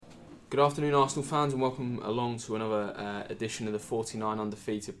Good afternoon, Arsenal fans, and welcome along to another edition of the 49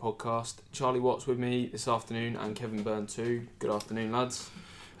 Undefeated podcast. Charlie Watts with me this afternoon, and Kevin Byrne too. Good afternoon, lads.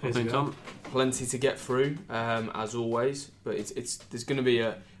 How's it going? Plenty to get through, as always. But there's going to be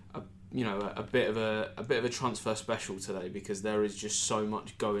a bit of a transfer special today because there is just so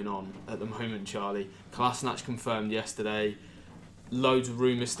much going on at the moment. Charlie, Kolasinac confirmed yesterday. Loads of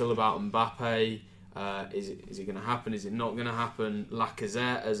rumours still about Mbappe. Is it going to happen? Is it not going to happen?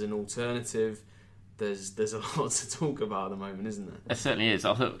 Lacazette as an alternative. There's a lot to talk about at the moment, isn't there? It certainly is.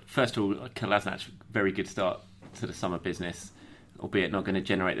 I thought, first of all, Kolasinac, very good start to the summer business, albeit not going to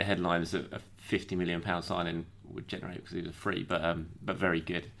generate the headlines that a £50 million signing would generate because he was free, but very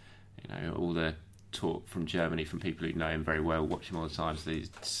good. You know, all the talk from Germany, from people who know him very well, watch him all the time, so he's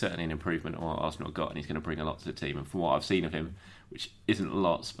certainly an improvement on what Arsenal got, and he's going to bring a lot to the team. And from what I've seen of him, which isn't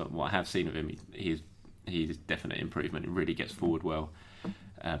lots, but what I have seen of him, he's definite improvement. He really gets forward well.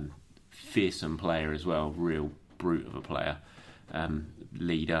 Fearsome player as well, real brute of a player,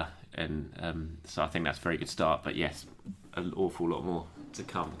 leader, and so I think that's a very good start. But yes, an awful lot more to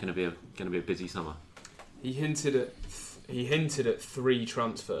come. Going to be a busy summer. He hinted at 3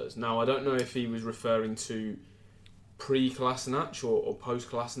 transfers. Now I don't know if he was referring to pre-Kolasinac or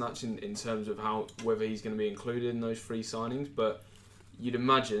post-Kolasinac in terms of whether he's going to be included in those 3 signings, but you'd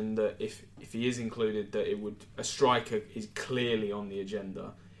imagine that if he is included, that a striker is clearly on the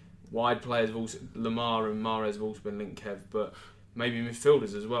agenda. Wide players have also, Lamar and Mahrez have also been linked, Kev, but maybe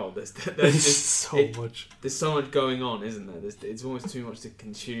midfielders as well. There's so much. There's so much going on, isn't there? It's almost too much to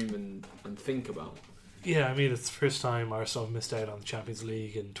consume and think about. Yeah, I mean, it's the first time Arsenal have missed out on the Champions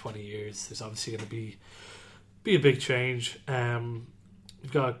League in 20 years. There's obviously going to be a big change.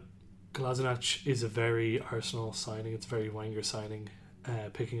 We've got Kolasinac is a very Arsenal signing. It's a very Wenger signing.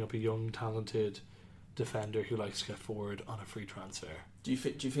 Picking up a young, talented defender who likes to get forward on a free transfer. Do you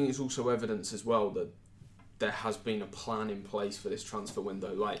think it's also evidence as well that there has been a plan in place for this transfer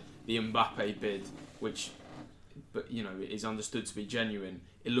window, like the Mbappe bid, which, but you know, is understood to be genuine?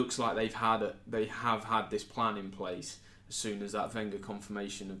 It looks like they have had this plan in place as soon as that Wenger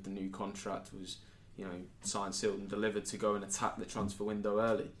confirmation of the new contract was, you know, signed, sealed, and delivered to go and attack the transfer window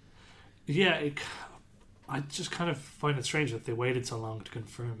early. Yeah, I just kind of find it strange that they waited so long to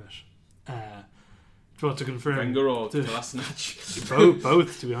confirm it. To confirm Wenger or Kolasinac?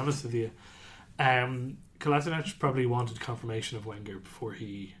 both, to be honest with you. Kolasinac probably wanted confirmation of Wenger before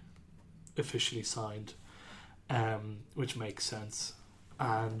he officially signed, which makes sense.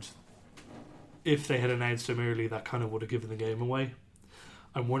 And if they had announced him early, that kind of would have given the game away.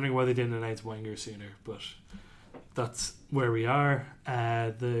 I'm wondering why they didn't announce Wenger sooner, but that's where we are.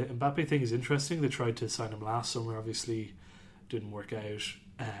 The Mbappe thing is interesting. They tried to sign him last summer, obviously didn't work out.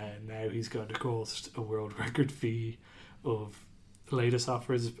 Now he's going to cost a world record fee of, the latest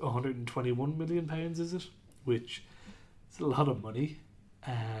offer is £121 million, is it? Which is a lot of money.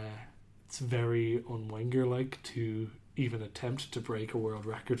 It's very un-Wenger-like to even attempt to break a world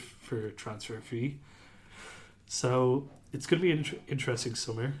record for a transfer fee. So it's going to be an interesting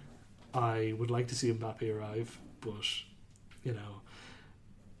summer. I would like to see Mbappe arrive, but you know,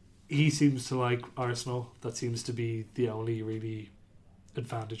 he seems to like Arsenal. That seems to be the only really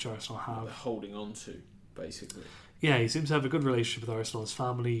advantage Arsenal have. They're holding on to, basically. Yeah, he seems to have a good relationship with Arsenal. His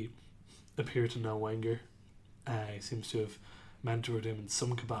family appear to know Wenger. He seems to have mentored him in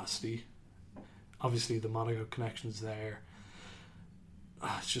some capacity. Obviously, the Monaco connection's there.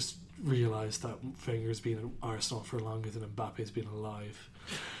 I just realised that Wenger's been at Arsenal for longer than Mbappe's been alive.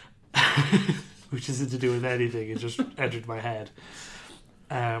 Which isn't to do with anything. It just entered my head.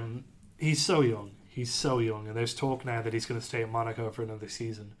 He's so young. And there's talk now that he's going to stay in Monaco for another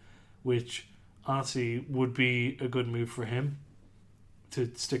season, which honestly would be a good move for him to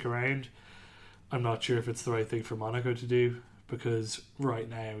stick around. I'm not sure if it's the right thing for Monaco to do, because right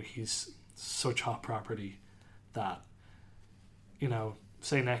now he's such hot property that, you know,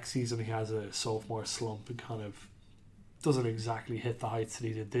 say next season he has a sophomore slump and kind of doesn't exactly hit the heights that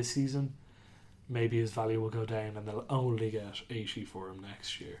he did this season, maybe his value will go down and they'll only get 80 for him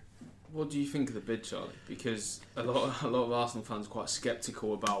next year. What do you think of the bid, Charlie? Because a lot of Arsenal fans are quite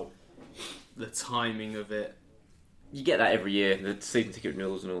sceptical about the timing of it. You get that every year, the season ticket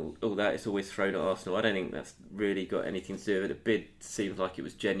renewals and all that. It's always thrown at Arsenal. I don't think that's really got anything to do with it. The bid seems like it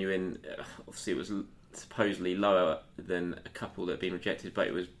was genuine. Obviously, it was supposedly lower than a couple that have been rejected, but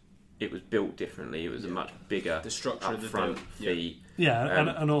it was built differently. It was a much bigger the structure of the upfront fee. Yeah,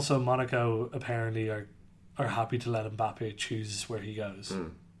 and also Monaco apparently are happy to let Mbappe choose where he goes.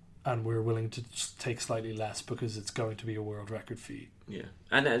 And we're willing to take slightly less because it's going to be a world record fee. Yeah,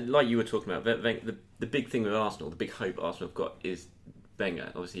 and like you were talking about, the big thing with Arsenal, the big hope Arsenal have got is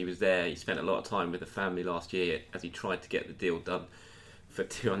Wenger. Obviously, he was there. He spent a lot of time with the family last year as he tried to get the deal done for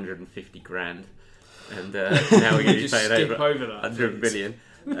 250 grand, and now we're going to be paying over 100 million.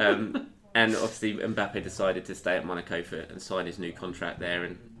 And obviously, Mbappe decided to stay at Monaco and sign his new contract there.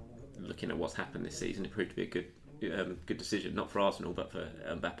 And looking at what's happened this season, it proved to be a good decision, not for Arsenal, but for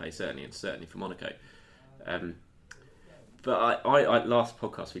Mbappe certainly, and certainly for Monaco. But I last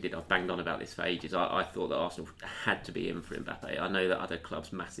podcast we did, I banged on about this for ages. I thought that Arsenal had to be in for Mbappe. I know that other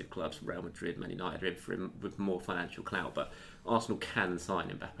clubs, massive clubs, Real Madrid, Man United, are in for him with more financial clout, but Arsenal can sign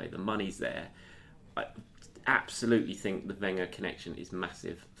Mbappe. The money's there. I absolutely think the Wenger connection is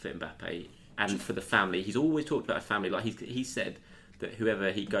massive for Mbappe and for the family. He's always talked about a family. Like he said that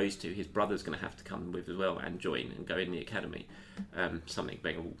whoever he goes to, his brother's going to have to come with as well and join and go in the academy. Something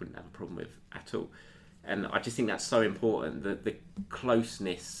Wenger wouldn't have a problem with at all. And I just think that's so important, the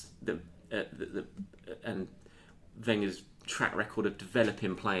closeness, and Wenger's track record of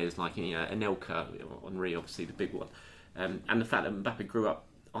developing players like Anelka, Henry, obviously the big one, and the fact that Mbappe grew up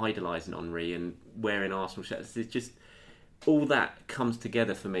idolising Henry and wearing Arsenal shirts. It's just all that comes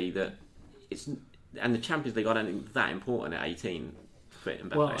together for me. And the Champions League, I don't think that important at 18 for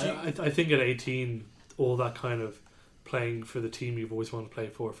Mbappe. Well, I think at 18, all that kind of playing for the team you've always wanted to play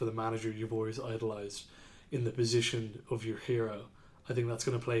for the manager you've always idolised, in the position of your hero, I think that's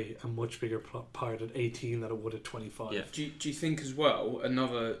going to play a much bigger part at 18 than it would at 25. Yeah. Do you think as well,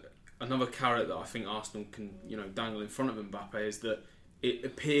 another carrot that I think Arsenal can dangle in front of Mbappe is that it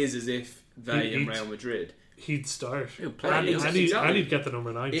appears as if they and Real Madrid, he'd start. And he'd get the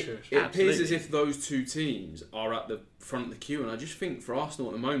number 9 shirt. It appears as if those two teams are at the front of the queue, and I just think for Arsenal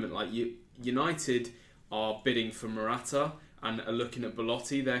at the moment, like United are bidding for Morata and are looking at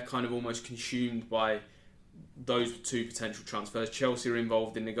Bellotti. They're kind of almost consumed by those two potential transfers. Chelsea are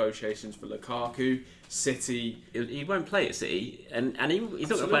involved in negotiations for Lukaku. City, he won't play at City, and he's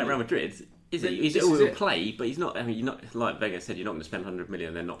not going to play at Real Madrid. Is he? He'll play, but he's not. I mean, you're not, like Wenger said, you're not going to spend 100 million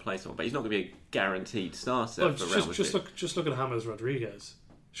and then not play someone. But he's not going to be a guaranteed starter for Real Madrid. Just look at James Rodriguez.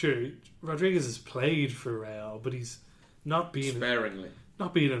 Sure, Rodriguez has played for Real, but he's not being sparingly.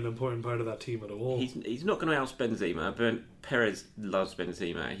 Not being an important part of that team at all. He's not going to oust Benzema. But Perez loves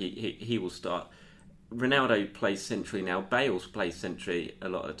Benzema. He will start. Ronaldo plays centrally now. Bale plays centrally a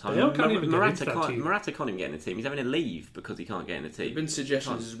lot of the time. Morata can't even get in the team. He's having to leave because he can't get in the team. There have been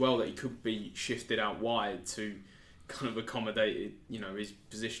suggestions as well that he could be shifted out wide to kind of accommodate his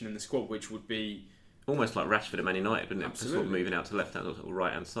position in the squad, which would be almost like Rashford at Man United, wouldn't it? Absolutely. Sort of moving out to left hand or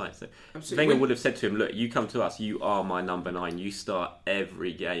right hand side. So Absolutely. Wenger would have said to him, "Look, you come to us. You are my number 9. You start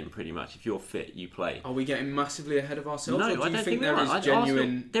every game pretty much. If you're fit, you play." Are we getting massively ahead of ourselves? No, or do I you don't think there is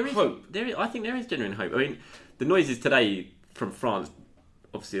genuine hope? I think there is genuine hope. I mean, the noises today from France,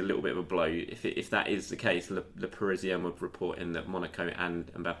 obviously a little bit of a blow. If that is the case, Le Parisien would report in that Monaco and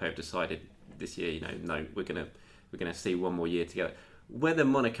Mbappe have decided this year, no, we're gonna see one more year together. Whether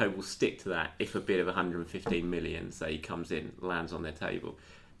Monaco will stick to that, if a bid of 115 million, say, comes in, lands on their table,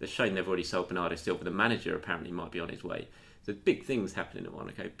 they're showing they've already sold Bernardo Silva. The manager apparently might be on his way. So big things happening at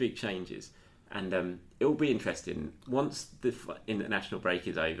Monaco, big changes, and it will be interesting once the international break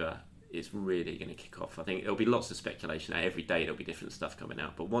is over. It's really going to kick off. I think there'll be lots of speculation. Every day there'll be different stuff coming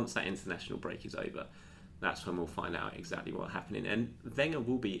out. But once that international break is over, that's when we'll find out exactly what's happening. And Wenger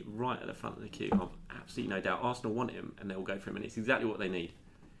will be right at the front of the queue. I've absolutely no doubt. Arsenal want him, and they'll go for him. And it's exactly what they need.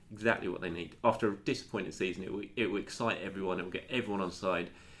 Exactly what they need. After a disappointing season, it will excite everyone. It will get everyone on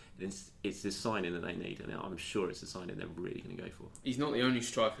side. It's the signing that they need, and I'm sure it's the signing they're really going to go for. He's not the only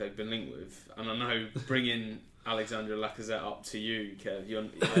striker they've been linked with. And I know bringing Alexandre Lacazette up to you,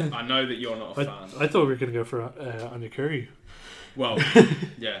 Kev. I know that you're not a fan. I thought we were going to go for Anya Curry. Well,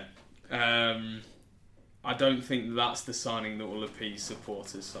 yeah. I don't think that's the signing that will appease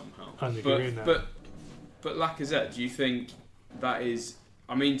supporters somehow. But Lacazette, do you think that is?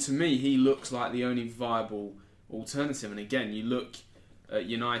 I mean, to me, he looks like the only viable alternative. And again, you look at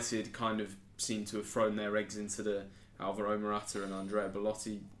United, kind of seem to have thrown their eggs into the Alvaro Morata and Andrea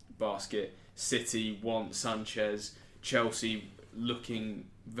Bellotti basket. City want Sanchez. Chelsea looking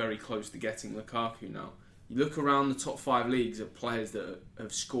very close to getting Lukaku now. You look around the top 5 leagues at players that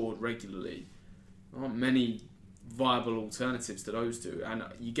have scored regularly. There aren't many viable alternatives to those two, and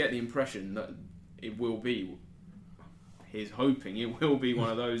you get the impression that it will be. He's hoping it will be one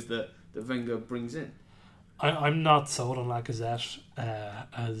of those that Wenger brings in. I'm not sold on Lacazette,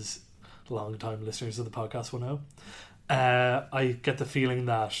 as long-time listeners of the podcast will know. I get the feeling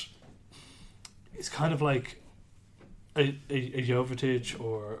that it's kind of like a Jovetic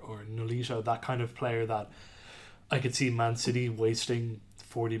or Nolito, that kind of player that I could see Man City wasting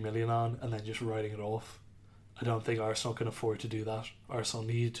 40 million on and then just writing it off. I don't think Arsenal can afford to do that. Arsenal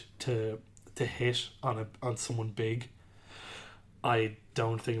need to hit on someone big. I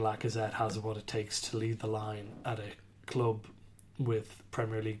don't think Lacazette has what it takes to lead the line at a club with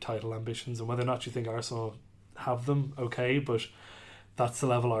Premier League title ambitions. And whether or not you think Arsenal have them, okay, but that's the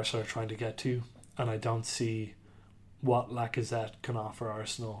level Arsenal are trying to get to. And I don't see what Lacazette can offer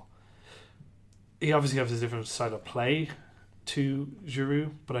Arsenal. He obviously has a different style of play to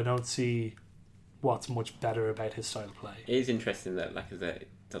Giroud, but I don't see what's much better about his style of play. It is interesting that Lacazette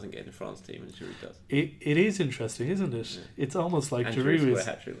doesn't get in the France team and Giroud does. It is interesting, isn't it? Yeah. It's almost like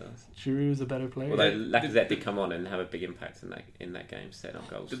Giroud is a better player. Although Lacazette did come on and have a big impact in that game, setting up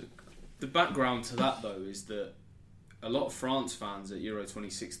goals. The background to that, though, is that a lot of France fans at Euro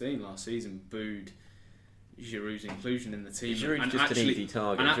 2016 last season booed Giroud's inclusion in the team. Giroud's just an easy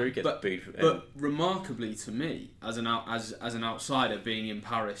target. Giroud gets booed for but remarkably to me, as an outsider being in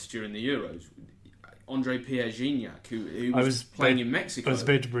Paris during the Euros, Andre Pierre-Gignac, who was playing in Mexico, I was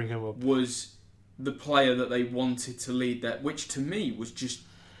about to bring him up, was the player that they wanted to lead that, which to me was just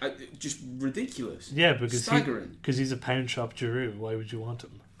ridiculous. Yeah, because staggering. Because he's a pound shop Giroud. Why would you want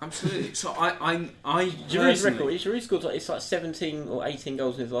him? Absolutely. So I Giroud's record. Giroud scored it's like 17 or 18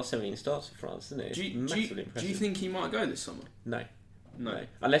 goals in his last 17 starts for France, isn't it? Do you think he might go this summer? No.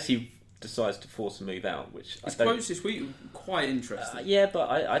 Unless he decides to force a move out, which his quotes this week were quite interesting. Yeah, but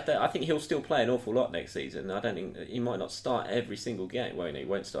I think he'll still play an awful lot next season. I don't think he might not start every single game. Well, he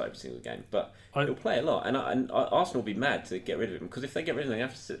won't start every single game, but he'll play a lot. And Arsenal will be mad to get rid of him, because if they get rid of him, they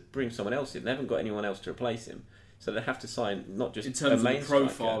have to bring someone else in. They haven't got anyone else to replace him. So they have to sign not just in terms a main of the profile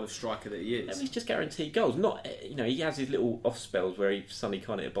striker. of striker that he is. He's just guaranteed goals. Not he has his little off spells where he suddenly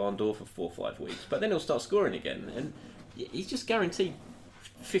can't hit a barn door for 4 or 5 weeks, but then he'll start scoring again, and he's just guaranteed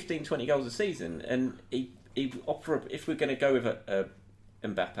 15, 20 goals a season. And he offer, if we're going to go with a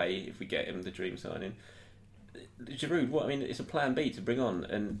Mbappe, if we get him the dream signing, Giroud. It's a plan B to bring on,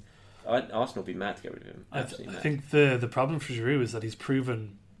 and Arsenal will be mad to get rid of him. I think the problem for Giroud is that he's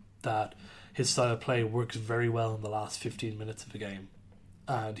proven that his style of play works very well in the last 15 minutes of the game,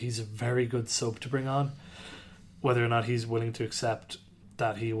 and he's a very good sub to bring on. Whether or not he's willing to accept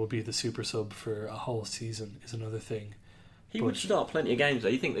that he will be the super sub for a whole season is another thing. He would start plenty of games though.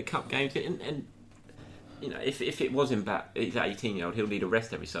 You think the cup games, and if it was Mbappe, he's an 18-year-old, he'll need a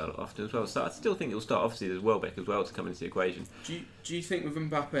rest every so often as well. So I still think he'll start. Obviously, there's Welbeck as well to come into the equation. Do you think with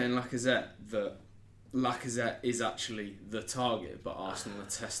Mbappe and Lacazette that Lacazette is actually the target, but Arsenal are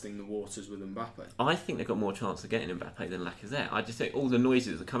testing the waters with Mbappe? I think they've got more chance of getting Mbappe than Lacazette. I just think all the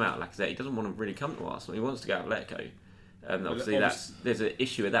noises that come out of Lacazette, he doesn't want to really come to Arsenal. He wants to go out and let go. Obviously, there's an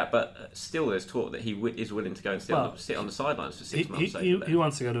issue with that, but still there's talk that he is willing to go and sit on the sidelines for 6 months. He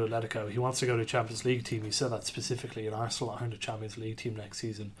wants to go to Atletico. He wants to go to a Champions League team. He said that specifically, and Arsenal aren't a Champions League team next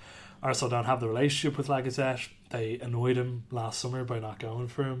season. Arsenal don't have the relationship with Lacazette. They annoyed him last summer by not going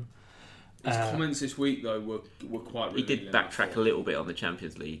for him. His comments this week, though, were quite. He did backtrack a little bit on the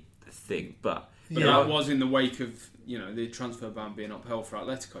Champions League thing, but that was in the wake of the transfer ban being upheld for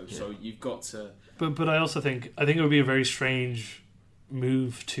Atletico. Yeah. So you've got to. But I also think it would be a very strange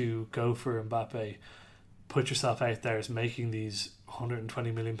move to go for Mbappe, put yourself out there as making these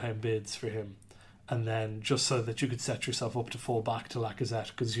 £120 million bids for him, and then just so that you could set yourself up to fall back to Lacazette,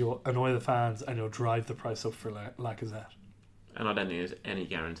 because you'll annoy the fans and you'll drive the price up for Lacazette. And I don't think there's any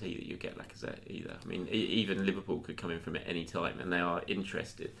guarantee that you get Lacazette either. I mean, even Liverpool could come in from at any time, and they are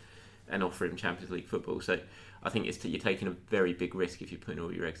interested and offer him Champions League football. So I think you're taking a very big risk if you're putting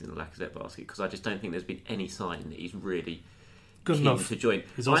all your eggs in the Lacazette basket, because I just don't think there's been any sign that he's really good keen enough to join.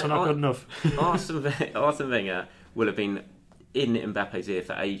 He's also not good enough. Arsene Wenger will have been in Mbappe's ear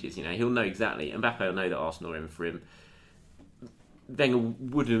for ages. He'll know exactly. Mbappe will know that Arsenal are in for him. Wenger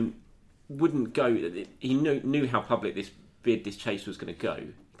wouldn't go. He knew how public this chase was going to go,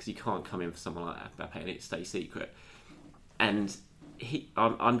 because he can't come in for someone like Mbappe and it stay secret. And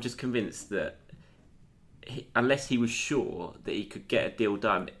I'm just convinced that unless he was sure that he could get a deal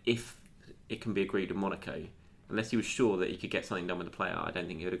done if it can be agreed with Monaco, unless he was sure that he could get something done with the player, I don't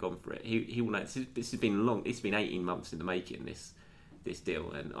think he would have gone for it. He will know. This has been long. It's been 18 months in the making, this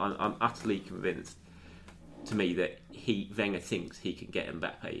deal, and I'm utterly convinced, to me, that Wenger thinks he can get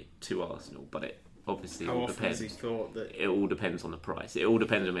Mbappe to Arsenal, but it obviously all depends. Has he thought that? It all depends on the price. It all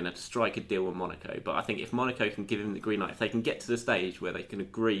depends on to strike a deal with Monaco. But I think if Monaco can give him the green light, if they can get to the stage where they can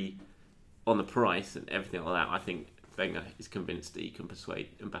agree on the price and everything like that, I think Wenger is convinced that he can persuade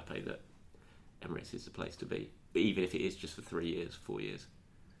Mbappe that Emirates is the place to be, even if it is just for 3 years, 4 years.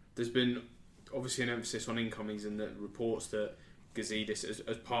 There's been obviously an emphasis on incomings, and the reports that Gazidis,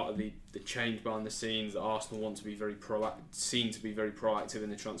 as part of the change behind the scenes, that Arsenal want to be seen to be very proactive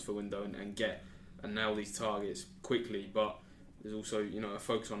in the transfer window and get and nail these targets quickly, but there's also a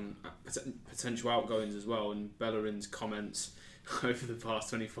focus on potential outgoings as well. And Bellerin's comments over the past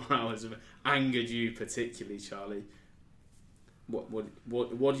 24 hours have angered you particularly, Charlie.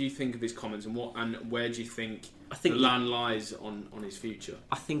 What do you think of his comments, and where do you think the land lies on his future?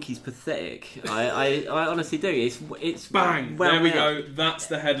 I think he's pathetic. I honestly do. It's bang. There we go. That's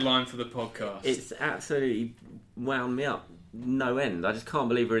the headline for the podcast. It's absolutely wound me up. No end. I just can't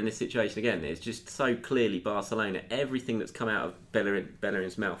believe we're in this situation again. It's just so clearly Barcelona. Everything that's come out of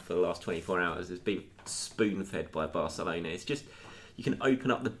Bellerin's mouth for the last 24 hours has been spoon-fed by Barcelona. It's just, you can open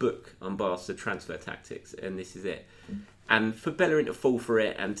up the book on Barca transfer tactics, and this is it. And for Bellerin to fall for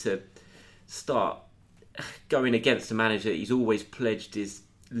it and to start going against a manager that he's always pledged his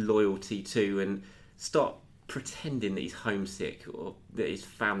loyalty to, and start pretending that he's homesick or that his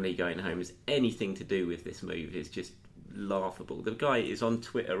family going home has anything to do with this move is just laughable. The guy is on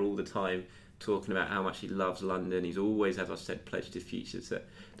Twitter all the time talking about how much he loves London. He's always, as I said, pledged his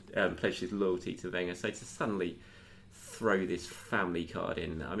pledged his loyalty to Wenger. So to suddenly throw this family card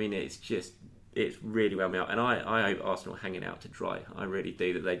in, I mean, it's really wound me up, and I hope Arsenal are hanging out to dry. I really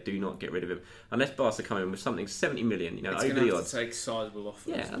do, that they do not get rid of him unless Barca come in with something 70 million, it's over the odds. To take sizable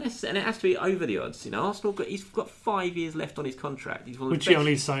offers. Yeah, and it has to be over the odds. Arsenal he's got 5 years left on his contract. He's which he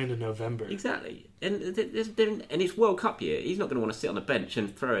only signed in November. Exactly, and it's World Cup year. He's not going to want to sit on the bench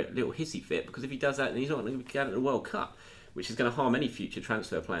and throw a little hissy fit, because if he does that, then he's not going to be at the World Cup, which is going to harm any future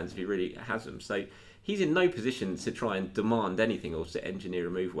transfer plans if he really has them. So he's in no position to try and demand anything or to engineer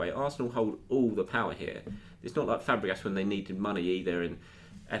a move away. Arsenal hold all the power here. It's not like Fabregas when they needed money either,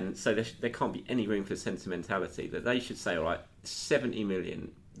 and so there can't be any room for sentimentality. That they should say, all right, 70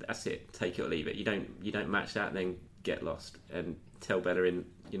 million, that's it, take it or leave it. You don't match that, then get lost, and tell Bellerin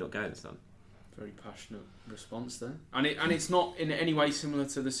you're not going, son. Very passionate response there, and it's not in any way similar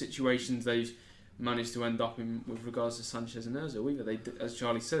to the situations they've managed to end up in with regards to Sanchez and Ozil either. They, as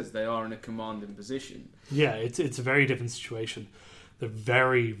Charlie says, they are in a commanding position. Yeah, it's a very different situation. They're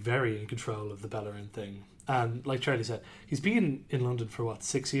very, very in control of the Bellerin thing. And like Charlie said, he's been in London for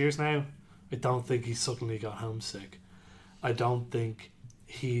 6 years now. I don't think he's suddenly got homesick. I don't think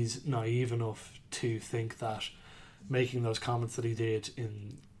he's naive enough to think that making those comments that he did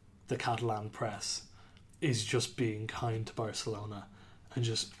in the Catalan press is just being kind to Barcelona and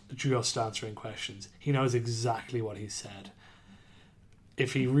just answering questions. He knows exactly what he said.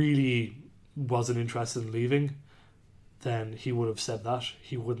 If he really wasn't interested in leaving, then he would have said that.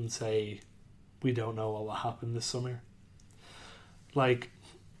 He wouldn't say, we don't know what will happen this summer. Like,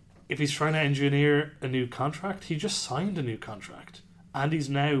 if he's trying to engineer a new contract, he just signed a new contract. And he's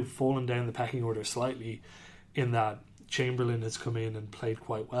now fallen down the pecking order slightly in that Chamberlain has come in and played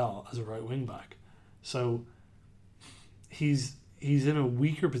quite well as a right wing back. So he's in a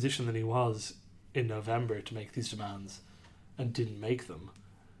weaker position than he was in November to make these demands, and didn't make them.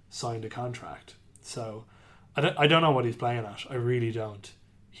 Signed a contract. So I don't know what he's playing at. I really don't.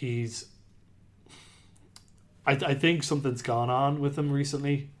 I think something's gone on with him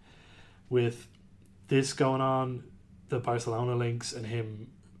recently, with this going on, the Barcelona links and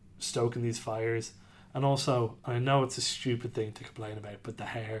him stoking these fires. And also, I know it's a stupid thing to complain about, but the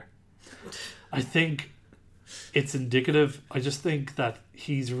hair. I think it's indicative. I just think that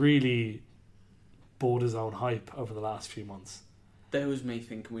he's really bought his own hype over the last few months. There was me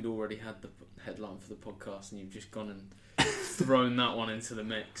thinking we'd already had the headline for the podcast, and you've just gone and thrown that one into the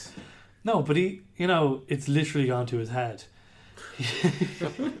mix. No, but it's literally gone to his head.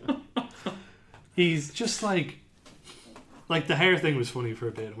 He's just like the hair thing was funny for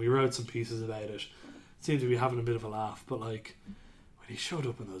a bit, and we wrote some pieces about it. Seemed to be having a bit of a laugh, but like when he showed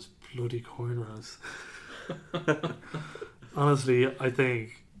up in those bloody cornrows, honestly, I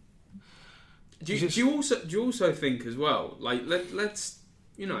think. Do you also think as well? Like let's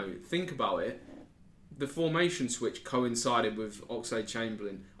think about it. The formation switch coincided with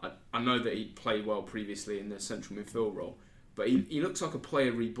Oxlade-Chamberlain. I know that he played well previously in the central midfield role, but he looks like a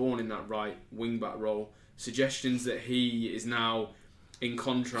player reborn in that right wing-back role. Suggestions that he is now in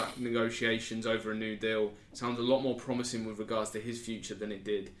contract negotiations over a new deal sounds a lot more promising with regards to his future than it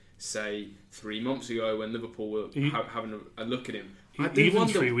did, say, 3 months ago when Liverpool were having a look at him. Even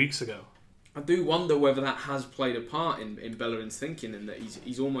 3 weeks ago. I do wonder whether that has played a part in Bellerin's thinking, and that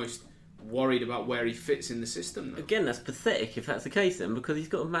he's almost worried about where he fits in the system now. Again, that's pathetic if that's the case then, because he's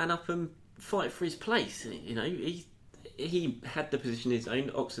got to man up and fight for his place. He had the position his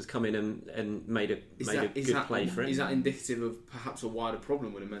own. Ox has come in and made a good play for him. Is that indicative of perhaps a wider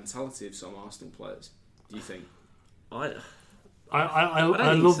problem with the mentality of some Arsenal players, do you think? I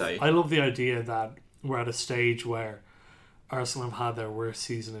love the idea that we're at a stage where Arsenal have had their worst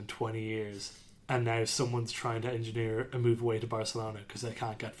season in 20 years, and now someone's trying to engineer a move away to Barcelona because they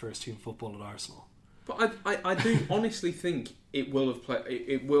can't get first team football at Arsenal. But I do honestly think it will have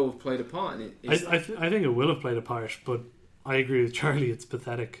played a part in it. I think it will have played a part, but I agree with Charlie. It's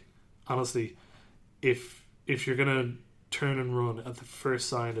pathetic, honestly. If you're gonna turn and run at the first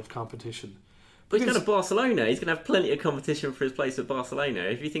sign of competition. But he's going to Barcelona. He's going to have plenty of competition for his place at Barcelona.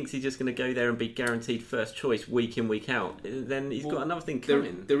 If he thinks he's just going to go there and be guaranteed first choice week in, week out, then he's got another thing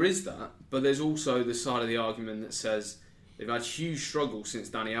coming. There is that, but there's also the side of the argument that says they've had huge struggles since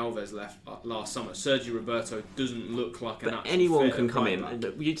Dani Alves left last summer. Sergio Roberto doesn't look like an actual anyone fit can at come right in.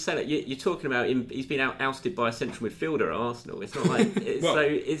 back. You'd say that you're talking about him. He's been ousted by a central midfielder at Arsenal. It's not like Well, so.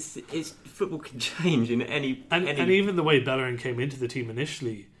 It's football can change in any. And even the way Bellerin came into the team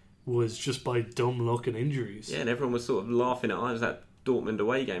initially was just by dumb luck and injuries. Yeah, and everyone was sort of laughing at that Dortmund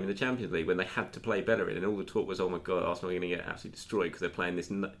away game in the Champions League when they had to play Bellerin, and all the talk was, oh my god, Arsenal are going to get absolutely destroyed because they're playing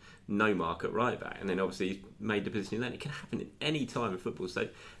this no mark at right back, and then obviously he made the position then. It can happen at any time in football, so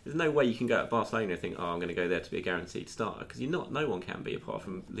there's no way you can go at Barcelona and think, oh, I'm going to go there to be a guaranteed starter, because you're not. No one can be apart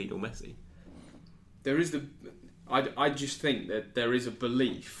from Lionel Messi. There is I just think that there is a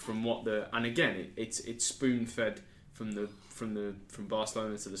belief from and again it's spoon fed from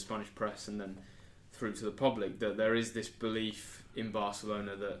Barcelona to the Spanish press and then through to the public, that there is this belief in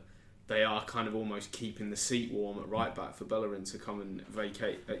Barcelona that they are kind of almost keeping the seat warm at right back for Bellerin to come and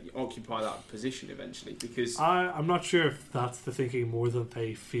occupy that position eventually. Because I'm not sure if that's the thinking more than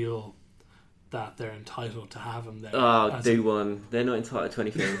they feel that they're entitled to have him there. They're not entitled to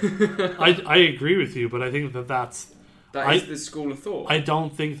anything. I agree with you, but I think that is the school of thought. I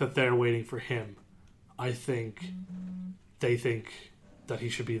don't think that they're waiting for him. I think they think that he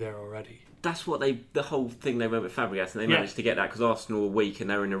should be there already. That's what the whole thing they went with Fabregas, and they managed to get that because Arsenal were weak and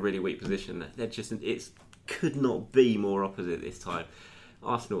they were in a really weak position. It could not be more opposite this time.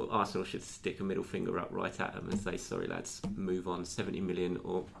 Arsenal should stick a middle finger up right at them and say, sorry lads, move on, 70 million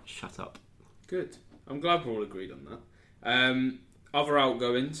or shut up. Good. I'm glad we're all agreed on that. Other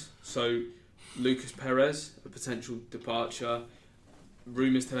outgoings, so Lucas Perez, a potential departure.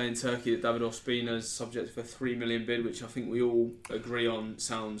 Rumours today in Turkey that David Ospina is subject to a 3 million bid, which I think we all agree on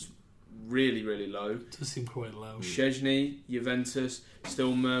sounds really, really low. It does seem quite low. Szczęsny, Juventus,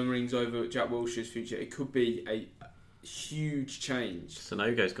 still murmurings over Jack Wilshere's future. It could be a huge change.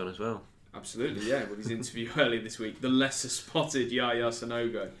 Sanogo's gone as well. Absolutely, yeah. With his interview earlier this week, the lesser spotted Yaya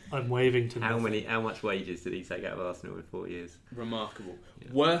Sanogo. I'm waving to nothing. How much wages did he take out of Arsenal in 4 years? Remarkable.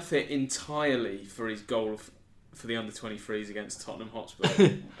 Yeah. Worth it entirely for his goal for the under-23s against Tottenham Hotspur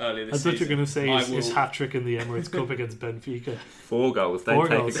earlier this season. I thought you were going to say his hat-trick in the Emirates Cup against Benfica. 4 goals, don't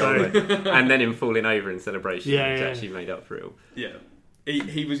take a goal. And then him falling over in celebration, which actually made up for it all. Yeah,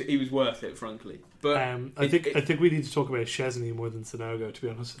 he was worth it, frankly. But I think we need to talk about Szczęsny more than Sanogo, to be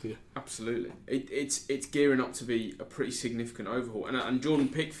honest with you. Absolutely. It's gearing up to be a pretty significant overhaul. And Jordan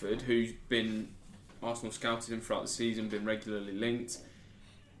Pickford, who's been Arsenal scouted him throughout the season, been regularly linked,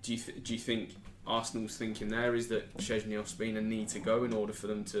 do you think Arsenal's thinking there is that Szczęsny or Ospina need to go in order for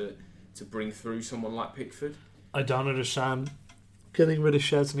them to bring through someone like Pickford? I don't understand getting rid of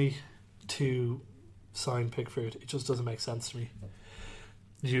Szczęsny to sign Pickford. It just doesn't make sense to me.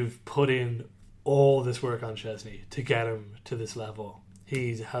 You've put in all this work on Szczęsny to get him to this level.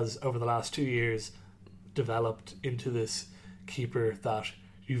 He has, over the last 2 years, developed into this keeper that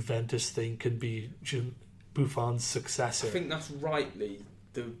Juventus think can be Buffon's successor. I think that's rightly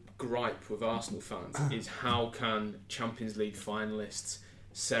the gripe with Arsenal fans is how can Champions League finalists,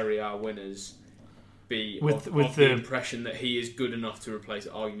 Serie A winners be with the impression that he is good enough to replace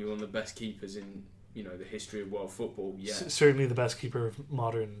arguably one of the best keepers in the history of world football. Yeah, certainly the best keeper of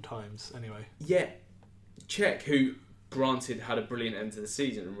modern times. Anyway, yeah, Cech, who granted had a brilliant end to the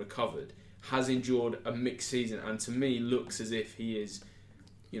season and recovered, has endured a mixed season, and to me looks as if he is,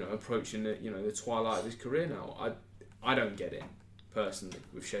 approaching the twilight of his career now. I don't get it. Personally,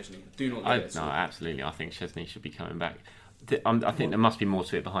 with Szczęsny, do not get it. No, absolutely. I think Szczęsny should be coming back. I think there must be more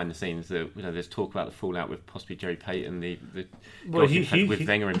to it behind the scenes. There's talk about the fallout with possibly Jerry Payton, with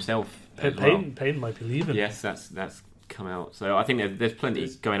Wenger himself. Payton might be leaving. Yes, that's come out. So I think there's plenty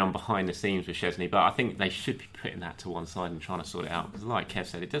going on behind the scenes with Szczęsny, but I think they should be putting that to one side and trying to sort it out. Because, like Kev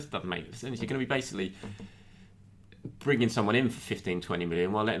said, it doesn't make sense. You're going to be basically bringing someone in for 15, 20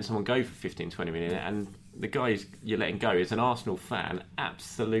 million while letting someone go for 15, 20 million, and the guys you're letting go is an Arsenal fan,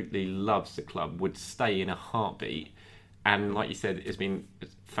 absolutely loves the club, would stay in a heartbeat, and like you said, it's been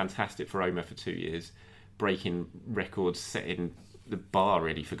fantastic for Roma for 2 years, breaking records, setting the bar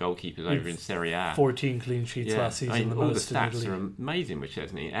really for goalkeepers over in Serie A. 14 clean sheets last season. All the stats are amazing with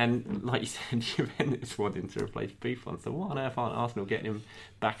Szczesny, and like you said, Juventus wanting to replace Buffon. So what on earth aren't Arsenal getting him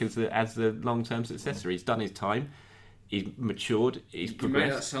back as the long-term successor? He's done his time. He's matured. He's progressed. You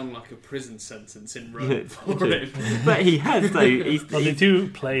made that sound like a prison sentence in Rome for him. But he has, though. They do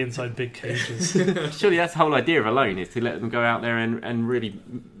play inside big cages. Surely that's the whole idea of a loan, is to let them go out there and really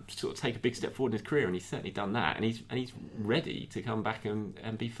sort of take a big step forward in his career, and he's certainly done that. And he's ready to come back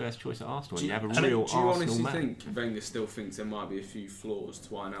and be first choice at Arsenal. And you have a real Arsenal man. Do you honestly think Wenger still thinks there might be a few flaws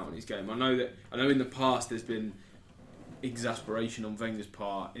to iron out in his game? I know in the past there's been exasperation on Wenger's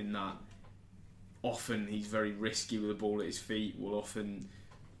part in that. Often he's very risky with the ball at his feet, will often,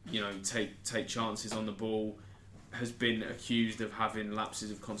 take chances on the ball, has been accused of having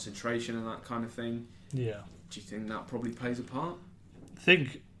lapses of concentration and that kind of thing. Yeah. Do you think that probably plays a part?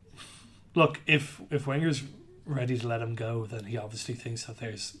 Look, if Wenger's ready to let him go, then he obviously thinks that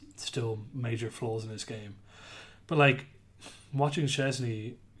there's still major flaws in his game. But like, watching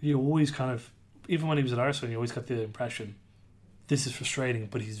Szczesny, you always kind of, even when he was at Arsenal, you always got the impression, this is frustrating,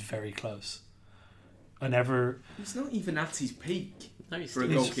 but he's very close. He's not even at his peak for a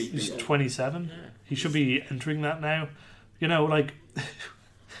goalkeeper. He's 27. Yeah. He should be entering that now.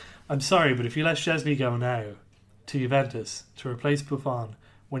 I'm sorry, but if you let Szczesny go now to Juventus to replace Buffon,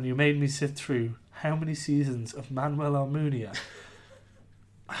 when you made me sit through how many seasons of Manuel Almunia,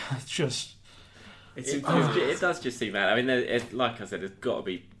 it does just seem bad. I mean, like I said, there's got to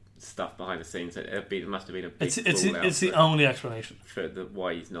be stuff behind the scenes. It must have been a big It's the only explanation for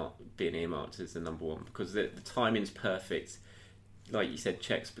why he's not being earmarked as the number one, because the timing's perfect. Like you said,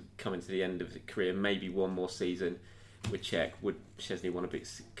 Cech's coming to the end of his career, maybe one more season with Cech. Would Szczesny want to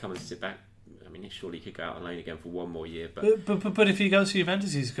come and sit back? I mean, surely he could go out on loan again for one more year. But if he goes to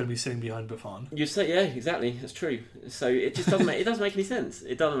Juventus, he's going to be sitting behind Buffon. You say, yeah, exactly. That's true. So it just doesn't make any sense.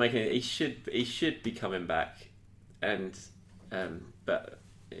 It doesn't make any. He should be coming back, but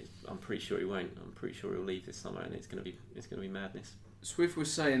I'm pretty sure he won't. I'm pretty sure he'll leave this summer, and it's going to be madness. Swift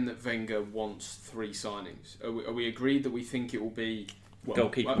was saying that Wenger wants 3 signings. Are we agreed that we think it will be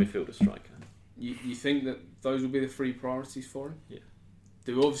goalkeeper, midfielder, striker? You think that those will be the 3 priorities for him? Yeah.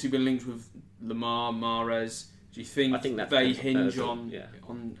 They've obviously been linked with Lamar, Mahrez. Do you think they hinge on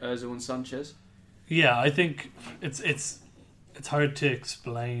Ozil and Sanchez? Yeah, I think it's hard to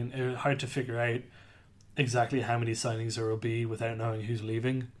explain, hard to figure out exactly how many signings there will be without knowing who's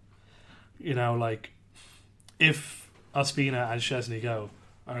leaving. If Ospina and Szczesny go,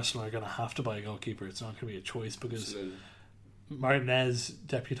 Arsenal are going to have to buy a goalkeeper. It's not going to be a choice because Absolutely. Martinez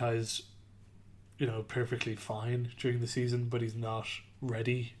deputised, perfectly fine during the season, but he's not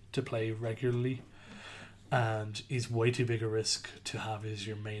ready to play regularly, and he's way too big a risk to have as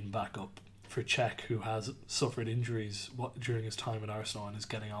your main backup for Cech, who has suffered injuries during his time at Arsenal and is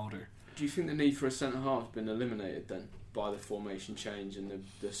getting older. Do you think the need for a centre half has been eliminated then by the formation change and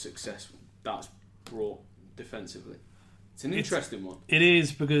the success that's brought defensively? It's an interesting one. It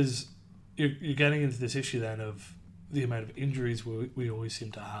is, because you're getting into this issue then of the amount of injuries we always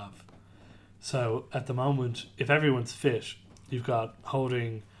seem to have. So at the moment, if everyone's fit, you've got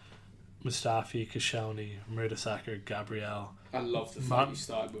Holding, Mustafi, Koscielny, Mertesacker, Gabriel. I love the fact you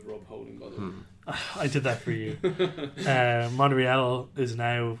started with Rob Holding, by the way. I did that for you. Monreal is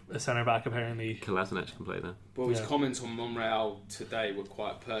now a centre back, apparently. Kolasinac can play there. Well, his comments on Monreal today were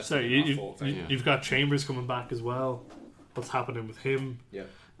quite personal. So you've got Chambers coming back as well. What's happening with him? Yeah.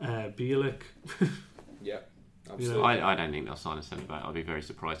 Bielik. Yeah. Absolutely. I don't think they'll sign a centre back. I'll be very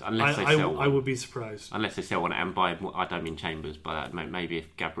surprised unless they sell one. I would be surprised unless they sell one and buy. I don't mean Chambers, but maybe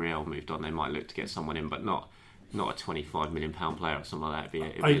if Gabriel moved on, they might look to get someone in, but not a £25 million player or something like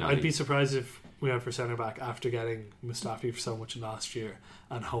that. I'd be surprised if we went for centre back after getting Mustafi for so much last year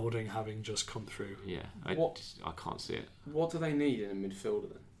and Holding having just come through. Yeah, I can't see it. What do they need in a midfielder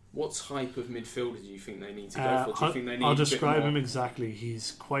then? What type of midfielder do you think they need to go for? Do you think they need I'll describe him exactly.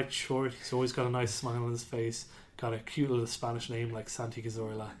 He's quite short. He's always got a nice smile on his face. Got a cute little Spanish name like Santi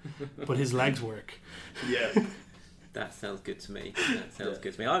Cazorla, but his legs work. Yeah, that sounds good to me.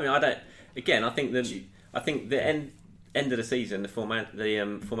 Good to me. I mean, I don't. Again, I think the end of the season, the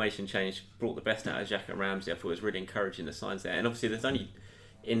formation change brought the best out of Xhaka and Ramsey. I thought it was really encouraging, the signs there. And obviously, there's only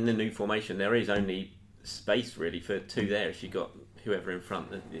in the new formation there is only space really for 2 there. If you've got whoever in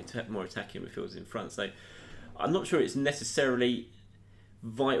front, the more attacking midfielders in front. So I'm not sure it's necessarily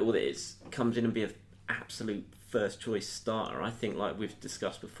vital that it comes in and be an absolute first choice starter. I think, like we've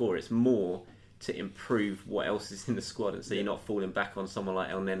discussed before, it's more to improve what else is in the squad, and so you're not falling back on someone like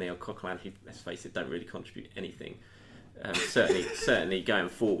El Nene or Coquelin, who, let's face it, don't really contribute anything. Certainly going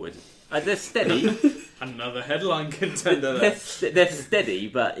forward, they're steady. Another headline contender. They're steady,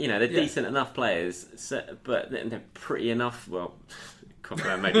 but they're Yeah. decent enough players. But they're pretty enough. Well,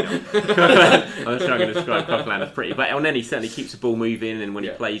 Coquelin maybe not. I'm struggling to describe Coquelin as pretty, but Elneny certainly keeps the ball moving, and when he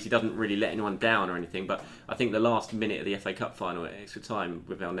plays, he doesn't really let anyone down or anything. But I think the last minute of the FA Cup final at extra time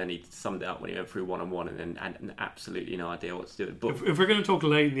with Elneny summed it up when he went through 1-on-1 and then had absolutely no idea what to do. But If we're going to talk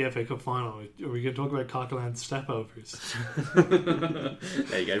late in the FA Cup final, are we going to talk about Coquelin's stepovers?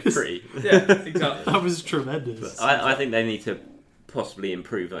 there you go, pretty. Yeah, exactly. That was tremendous. I think they need to possibly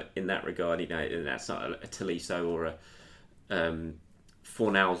improve in that regard. And that's not a Tolisso or a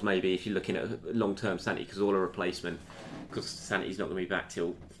Fornals maybe if you're looking at long-term Santi Cazorla replacement, because Santi's not going to be back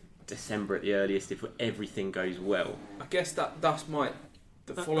till December at the earliest if everything goes well. I guess that's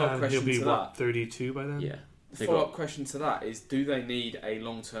the follow-up question he'll be to that. 32 by then. Yeah. The follow-up question to that is: do they need a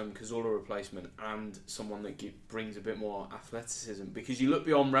long-term Cazorla replacement and someone that brings a bit more athleticism? Because you look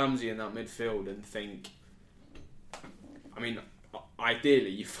beyond Ramsey in that midfield and think, I mean, ideally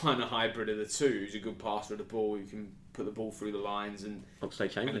you find a hybrid of the two who's a good passer of the ball, who can put the ball through the lines and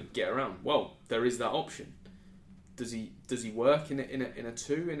get around. Well, there is that option. Does he work in a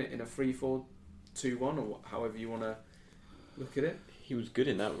 3-4-2-1 or however you want to look at it? He was good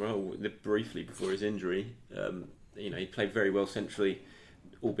in that role briefly before his injury. He played very well centrally,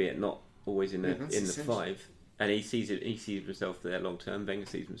 albeit not always in the five. And he sees himself there long term. Wenger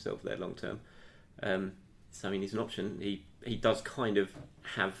sees himself there long term. So I mean, he's an option. He does kind of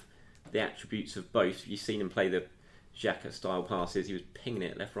have the attributes of both. You've seen him play the Xhaka style passes. He was pinging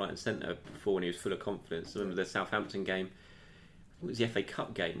it left, right, and centre before when he was full of confidence. I remember the Southampton game. It was the FA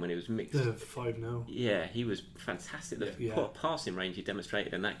Cup game when it was mixed. 5-0. Yeah, he was fantastic. The passing range he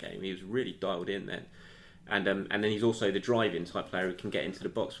demonstrated in that game, he was really dialed in then. And then he's also the driving type player who can get into the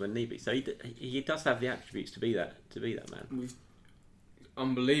box when need be. So he does have the attributes to be that man. We've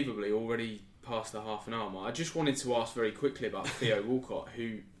unbelievably already passed the half an hour mark. I just wanted to ask very quickly about Theo Walcott,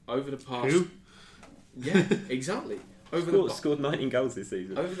 who over the past... Who? Yeah, exactly. Scored 19 goals this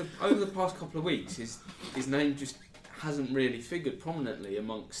season. Over the past couple of weeks, his name just hasn't really figured prominently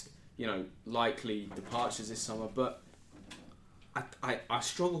amongst likely departures this summer. But I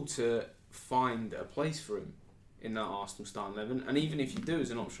struggle to find a place for him in that Arsenal starting 11. And even if you do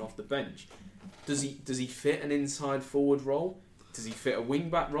as an option off the bench, does he fit an inside forward role? Does he fit a wing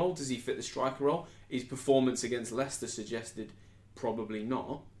back role? Does he fit the striker role? His performance against Leicester suggested probably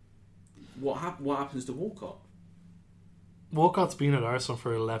not. What happens to Walcott? Walcott's been at Arsenal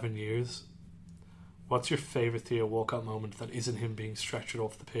for 11 years. What's your favourite Theo Walcott moment that isn't him being stretched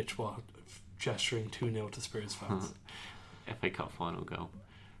off the pitch while gesturing 2-0 to Spurs fans? FA Cup final goal.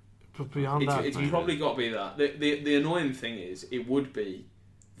 But beyond that... It's probably got to be that. The annoying thing is, it would be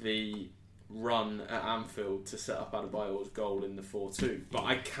the run at Anfield to set up Adebayor's goal in the 4-2. But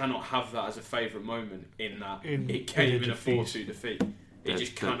I cannot have that as a favourite moment in that it came in a 4-2 defeat. It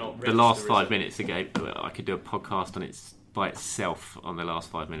just cannot. The last 5 minutes ago, I could do a podcast on it by itself on the last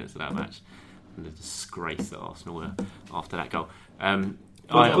 5 minutes of that match, and the disgrace that Arsenal were after that goal.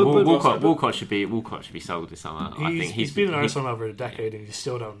 Walcott should be sold this summer. I think he's been at Arsenal over a decade, and you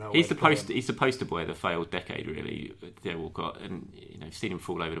still don't know. He's the poster boy of the failed decade, really, Theo Walcott, and I've seen him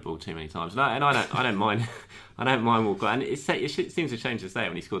fall over the ball too many times. And I don't mind. I don't mind Walcott, and it seems to change the day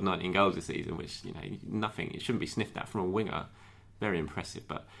when he scored 19 goals this season, which nothing. It shouldn't be sniffed at from a winger. Very impressive,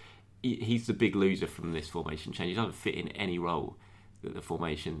 but he's the big loser from this formation change. He doesn't fit in any role that the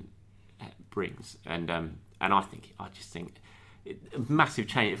formation brings, and I just think a massive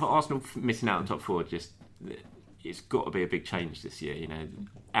change. If Arsenal missing out on top four, it's got to be a big change this year.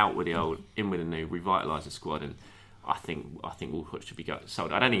 Out with the old, in with the new, revitalise the squad, and I think Walcott should be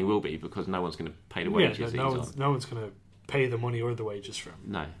sold. I don't think he will be because no one's going to pay the wages. No one's going to pay the money or the wages for him.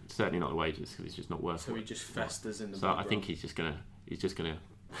 No, certainly not the wages because it's just not worth it. So he just festers in the. So background. I think he's just gonna,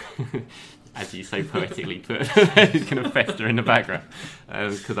 as you so poetically put, he's gonna fester in the background.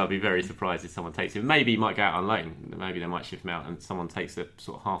 Because I'd be very surprised if someone takes him. Maybe he might go out on loan. Maybe they might shift him out and someone takes the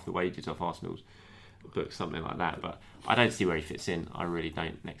sort of half the wages off Arsenal's book, something like that. But I don't see where he fits in. I really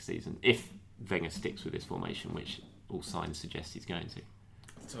don't next season. If Wenger sticks with this formation, which all signs suggest he's going to.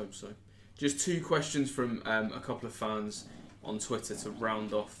 Let's hope so. Just two questions from a couple of fans on Twitter to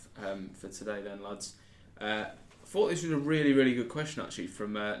round off for today then, lads. I thought this was a really, really good question, actually,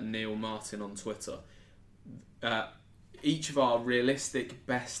 from Neil Martin on Twitter. Each of our realistic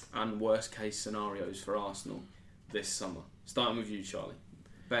best and worst case scenarios for Arsenal this summer. Starting with you, Charlie.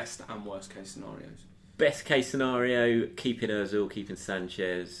 Best and worst case scenarios. Best case scenario, keeping Ozil, keeping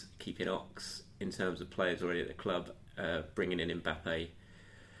Sanchez, keeping Ox in terms of players already at the club, bringing in Mbappe.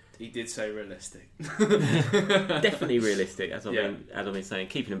 He did say realistic. Definitely realistic, as I've been saying.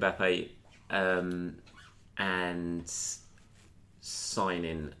 Keeping Mbappe, and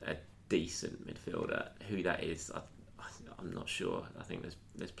signing a decent midfielder. Who that is, I'm not sure. I think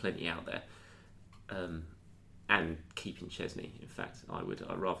there's plenty out there. And keeping Chesney. In fact, I'd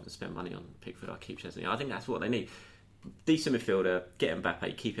rather than spend money on Pickford, I'd keep Chesney. I think that's what they need. Decent midfielder, get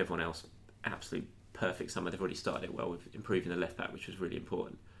Mbappe, keep everyone else. Absolute perfect summer. They've already started it well with improving the left back, which was really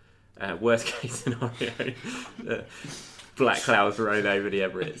important. Worst case scenario, black clouds rolling over the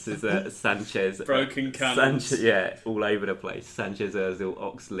Emirates is Sanchez. Broken cannons. Sanchez, all over the place. Sanchez, Ozil,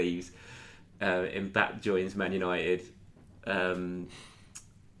 Ox leaves. Mbappe joins Man United.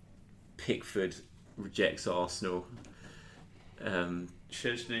 Pickford rejects Arsenal.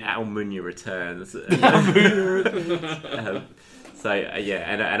 Chesney. Almunia returns.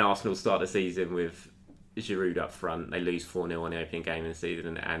 And Arsenal start the season with Giroud up front. They lose 4-0 on the opening game of the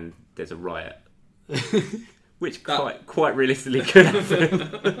season, and there's a riot, which quite realistically could happen.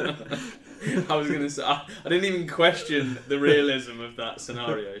 I was going to say, I didn't even question the realism of that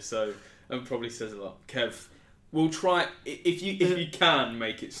scenario, so that probably says a lot. Kev, we'll try if you can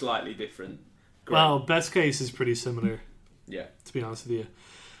make it slightly different. Great. Well, best case is pretty similar. Yeah. To be honest with you.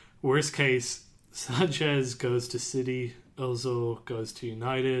 Worst case, Sanchez goes to City, Ozil goes to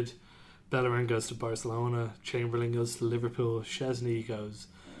United, Bellerin goes to Barcelona, Chamberlain goes to Liverpool, Chesney goes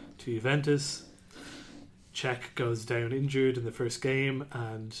to Juventus, Cech goes down injured in the first game,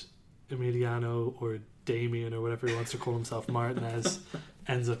 and Emiliano or Damien or whatever he wants to call himself, Martinez,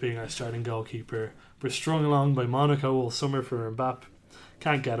 ends up being our starting goalkeeper. We're strung along by Monaco all summer for Mbappe.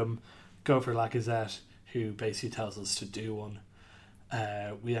 Can't get him. Go for Lacazette, who basically tells us to do one.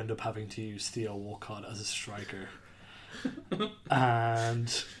 We end up having to use Theo Walcott as a striker. And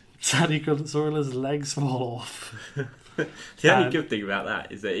Sadiq Cazorla's legs fall off. The only good thing about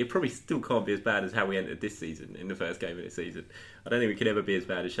that is that it probably still can't be as bad as how we entered this season in the first game of the season. I don't think we could ever be as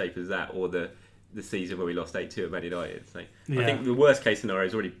bad a shape as that, or the season where we lost 8-2 at Man United. So I think the worst case scenario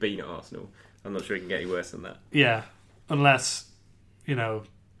has already been at Arsenal. I'm not sure it can get any worse than that. Yeah, unless,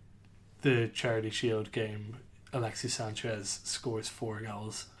 the Charity Shield game, Alexis Sanchez scores 4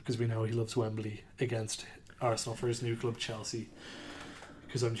 goals, because we know he loves Wembley, against Arsenal for his new club Chelsea,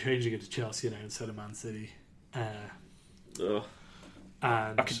 because I'm changing it to Chelsea now instead of Man City. And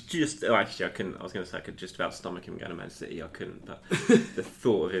I could just I couldn't. I was going to say I could just about stomach him going to Man City. I couldn't, but the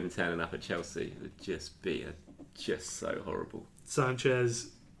thought of him turning up at Chelsea would just be just so horrible.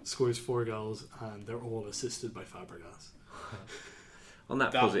 Sanchez scores 4 goals, and they're all assisted by Fabregas. On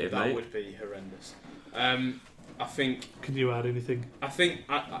that positive note, that would be horrendous. I think. Can you add anything? I think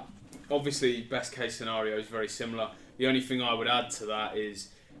obviously best case scenario is very similar. The only thing I would add to that is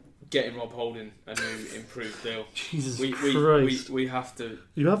getting Rob Holding a new improved deal. Jesus Christ! We have to.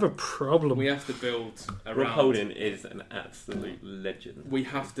 You have a problem. We have to build around. Rob Holding is an absolute legend. We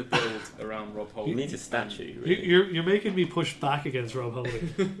have to build around Rob Holding. He needs a statue. Really. You're making me push back against Rob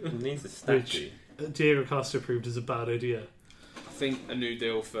Holding. He needs a statue. Which Diego Costa proved is a bad idea. I think a new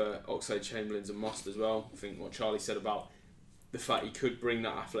deal for Oxlade-Chamberlain's a must as well. I think what Charlie said about the fact he could bring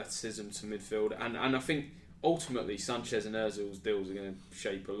that athleticism to midfield, and I think ultimately Sanchez and Ozil's deals are going to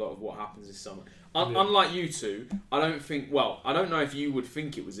shape a lot of what happens this summer. Unlike you two, I don't know if you would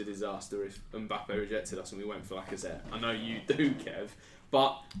think it was a disaster if Mbappe rejected us and we went for Lacazette. I know you do, Kev,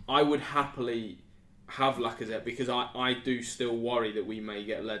 but I would happily have Lacazette, because I do still worry that we may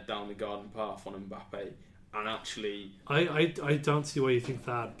get led down the garden path on Mbappe. And actually, I don't see why you think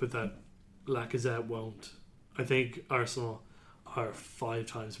that, but that Lacazette won't. I think Arsenal are 5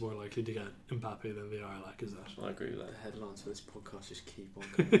 times more likely to get Mbappe than they are Lacazette. I agree with that. The headlines for this podcast just keep on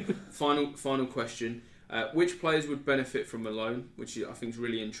going. Final question. Which players would benefit from a loan, which I think is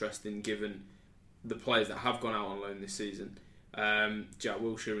really interesting given the players that have gone out on loan this season. Jack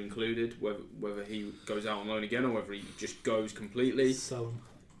Wilshere included, whether he goes out on loan again or whether he just goes completely. Sell him.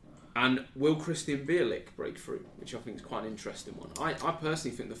 And will Christian Bielik break through, which I think is quite an interesting one. I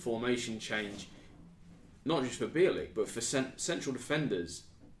personally think the formation change, not just for Bielik, but for central defenders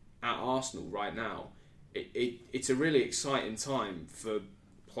at Arsenal right now, it's a really exciting time for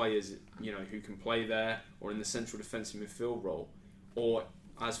players who can play there or in the central defensive midfield role or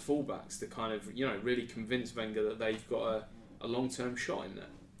as fullbacks to kind of really convince Wenger that they've got a long-term shot in there.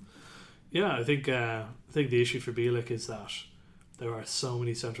 Yeah, I think the issue for Bielik is that there are so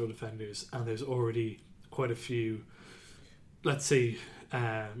many central defenders, and there's already quite a few, let's say,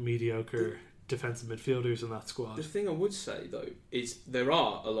 mediocre defensive midfielders in that squad. The thing I would say, though, is there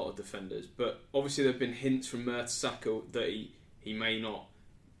are a lot of defenders, but obviously there have been hints from Mertesacker that he may not,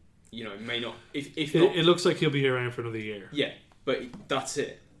 if not... It looks like he'll be around for another year. Yeah, but that's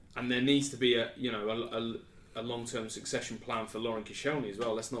it. And there needs to be a long-term succession plan for Laurent Koscielny as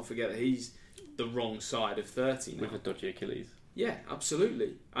well. Let's not forget that he's the wrong side of 30 now. With a dodgy Achilles. Yeah,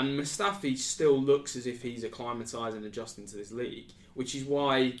 absolutely. And Mustafi still looks as if he's acclimatising and adjusting to this league, which is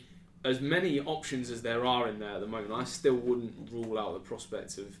why, as many options as there are in there at the moment, I still wouldn't rule out the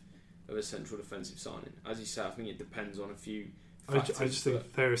prospect of a central defensive signing. As you say, I think it depends on a few factors. I just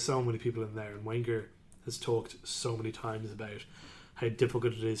think there are so many people in there, and Wenger has talked so many times about how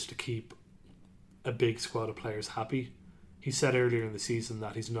difficult it is to keep a big squad of players happy. He said earlier in the season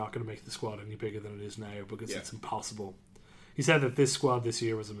that he's not going to make the squad any bigger than it is now because it's impossible. He said that this squad this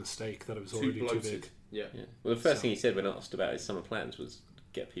year was a mistake, that it was already too big. Yeah. Well, the first thing he said when asked about his summer plans was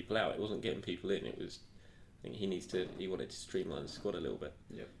get people out. It wasn't getting people in. It was, I think he wanted to streamline the squad a little bit.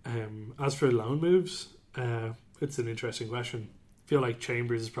 Yeah. As for loan moves, it's an interesting question. I feel like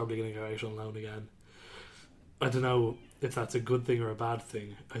Chambers is probably going to go out on loan again. I don't know if that's a good thing or a bad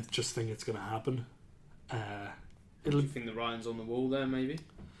thing. I just think it's going to happen. Do you think the writing's on the wall there, maybe?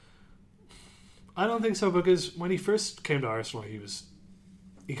 I don't think so, because when he first came to Arsenal,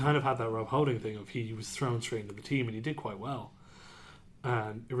 he kind of had that Rob Holding thing of he was thrown straight into the team, and he did quite well.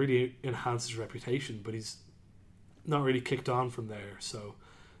 And it really enhanced his reputation, but he's not really kicked on from there. So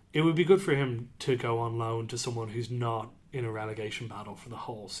it would be good for him to go on loan to someone who's not in a relegation battle for the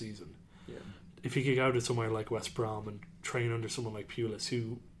whole season. Yeah. If he could go to somewhere like West Brom and train under someone like Pulis,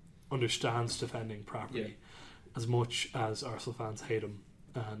 who understands defending properly, as much as Arsenal fans hate him,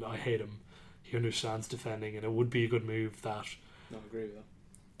 and I hate him, he understands defending, and it would be a good move that I agree with that.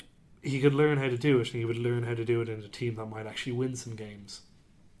 he could learn how to do it, and he would learn how to do it in a team that might actually win some games.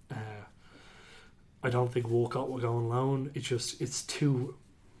 I don't think Walcott will go on loan. It's too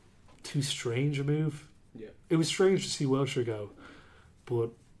strange a move. Yeah. It was strange to see Wilshere go,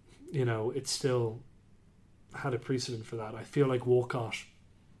 but it still had a precedent for that. I feel like Walcott.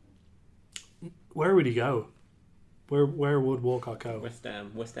 Where would he go? Where would Walcott go? West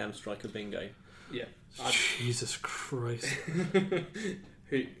Ham striker bingo. Yeah. Jesus Christ.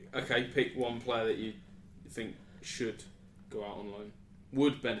 Okay, pick one player that you think should go out on loan.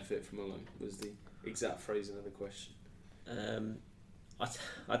 Would benefit from a loan was the exact phrasing of the question.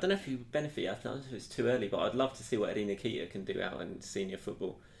 I don't know if he would benefit. I don't know if it's too early, but I'd love to see what Eddie Nikita can do out in senior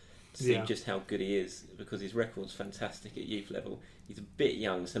football. To see just how good he is, because his record's fantastic at youth level. He's a bit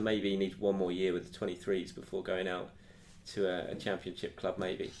young, so maybe he needs one more year with the 23s before going out to a championship club,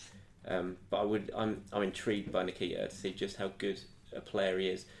 maybe. But I'm intrigued by Nikita to see just how good a player he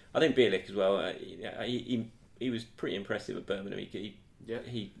is. I think Bielik as well. He was pretty impressive at Birmingham.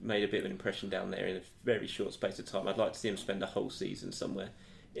 He made a bit of an impression down there in a very short space of time. I'd like to see him spend a whole season somewhere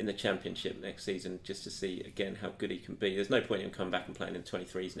in the Championship next season, just to see again how good he can be. There's no point in him coming back and playing in the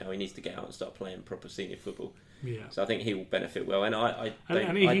 23s now. He needs to get out and start playing proper senior football. Yeah. So I think he will benefit well. And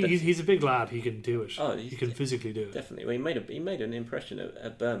he's a big lad. He can do it. Oh, he can physically do it. Definitely. Well, he made an impression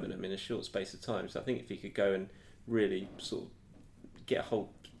at Birmingham in a short space of time. So I think if he could go and really sort of get a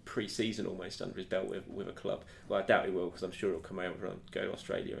whole pre-season almost under his belt with a club. Well, I doubt he will, because I'm sure he'll come over and go to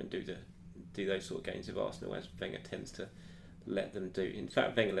Australia and do those sort of games with Arsenal, as Wenger tends to let them do. In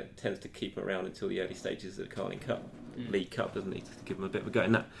fact, Wenger tends to keep them around until the early stages of the Carling Cup, League Cup, doesn't he, to give them a bit of a go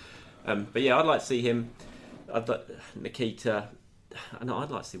in that. But yeah, I'd like to see him. Nikita. No,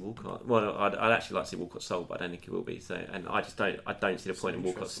 I'd like to see Walcott. Well, I'd actually like to see Walcott sold, but I don't think he will be. So, and I don't see the point in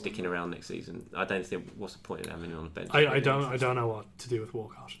Walcott sticking around next season. I don't see what's the point in having him on the bench. I don't know what to do with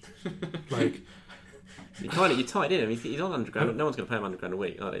Walcott. Like, you're tied in him. He's on £100,000. No one's going to pay him £100,000 a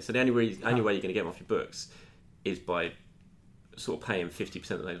week, are they? So the only way you're going to get him off your books is by sort of paying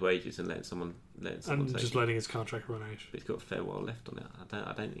 50% of those wages and letting someone and just letting his contract run out. But he's got a fair while left on it.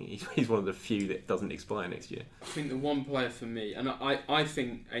 I don't think he's one of the few that doesn't expire next year. I think the one player for me, and I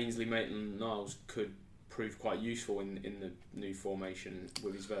think Ainsley Maitland-Niles could prove quite useful in the new formation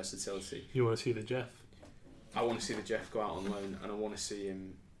with his versatility. You want to see the Jeff? I want to see the Jeff go out on loan, and I want to see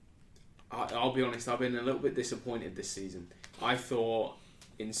him. I'll be honest, I've been a little bit disappointed this season. I think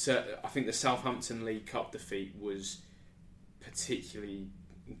the Southampton League Cup defeat was particularly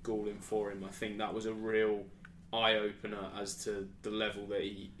galling for him. I think that was a real eye-opener as to the level that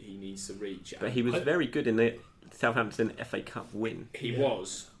he needs to reach. But he was very good in the Southampton FA Cup win. He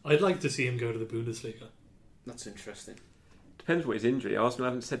was. I'd like to see him go to the Bundesliga. That's interesting. Depends what his injury. Arsenal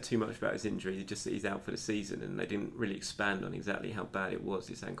haven't said too much about his injury. Just that he's out for the season, and they didn't really expand on exactly how bad it was,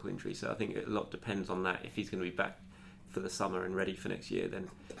 his ankle injury. So I think a lot depends on that. If he's going to be back for the summer and ready for next year, then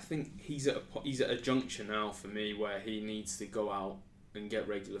I think he's at a juncture now for me where he needs to go out and get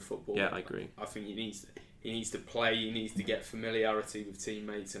regular football. Yeah, I agree. I think he needs to play. He needs to get familiarity with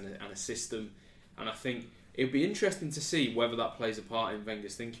teammates and a system. And I think it'd be interesting to see whether that plays a part in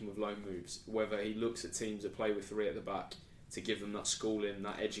Wenger's thinking with loan moves. Whether he looks at teams that play with three at the back to give them that schooling,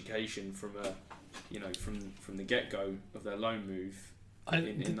 that education from from the get go of their loan move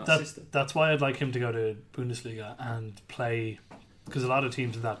in that system. That's why I'd like him to go to Bundesliga and play, because a lot of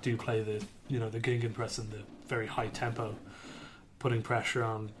teams in that do play the gegenpress and the very high tempo, putting pressure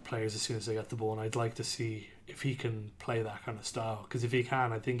on players as soon as they get the ball. And I'd like to see if he can play that kind of style, because if he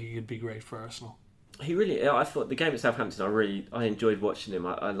can, I think he could be great for Arsenal. He really. I thought the game at Southampton, I enjoyed watching him.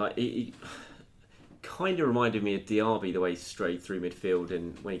 I like. He kind of reminded me of Diaby, the way he strayed through midfield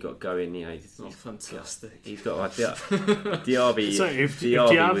and when he got going. He's fantastic. He's got Diaby. So if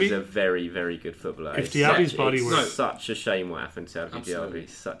Diaby was a very, very good footballer. If Diaby's body was such a shame what happened to Diaby.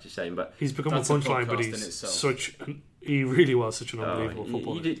 Such a shame, but he's become a punchline. But he really was such an unbelievable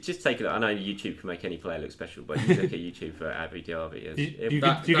footballer. You just take it. I know YouTube can make any player look special, but you look at YouTube for Abu Diaby.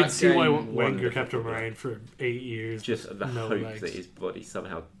 You can see why Wenger kept him around for 8 years. Just the hope that his body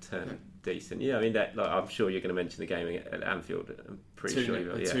somehow turned decent. Yeah, I mean that. I'm sure you're going to mention the game at Anfield. I'm pretty sure.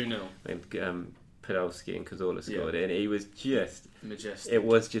 2-0. Podolski and Cazorla scored it, and he was just majestic. It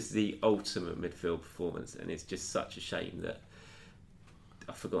was just the ultimate midfield performance, and it's just such a shame that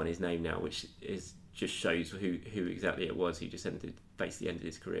I've forgotten his name now, which just shows who exactly it was. He just basically ended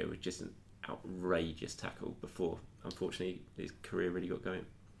his career with just an outrageous tackle before, unfortunately, his career really got going.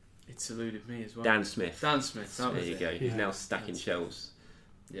 It's eluded me as well. Dan Smith. There you go. He's now stacking shelves.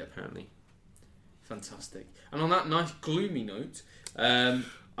 Yeah, apparently. Fantastic. And on that nice gloomy note,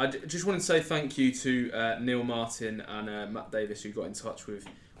 I just want to say thank you to Neil Martin and Matt Davis, who got in touch with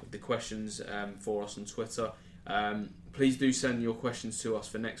the questions for us on Twitter. Please do send your questions to us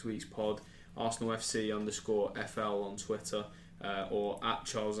for next week's pod. ArsenalFC_FL on Twitter, or at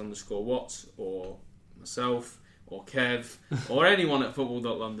Charles_Watts, or myself, or Kev, or anyone at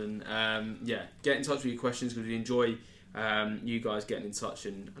football.london. Get in touch with your questions, because we enjoy you guys getting in touch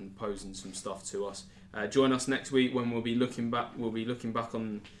and posing some stuff to us. Join us next week when we'll be looking back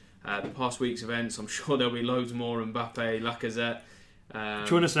on the past week's events. I'm sure there'll be loads more. Mbappe, Lacazette.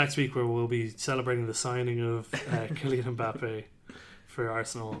 Join us next week where we'll be celebrating the signing of Kylian Mbappe for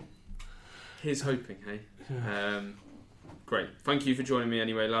Arsenal. Here's hoping, hey? Yeah. Great. Thank you for joining me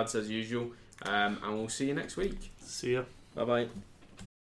anyway, lads, as usual. And we'll see you next week. See ya. Bye-bye.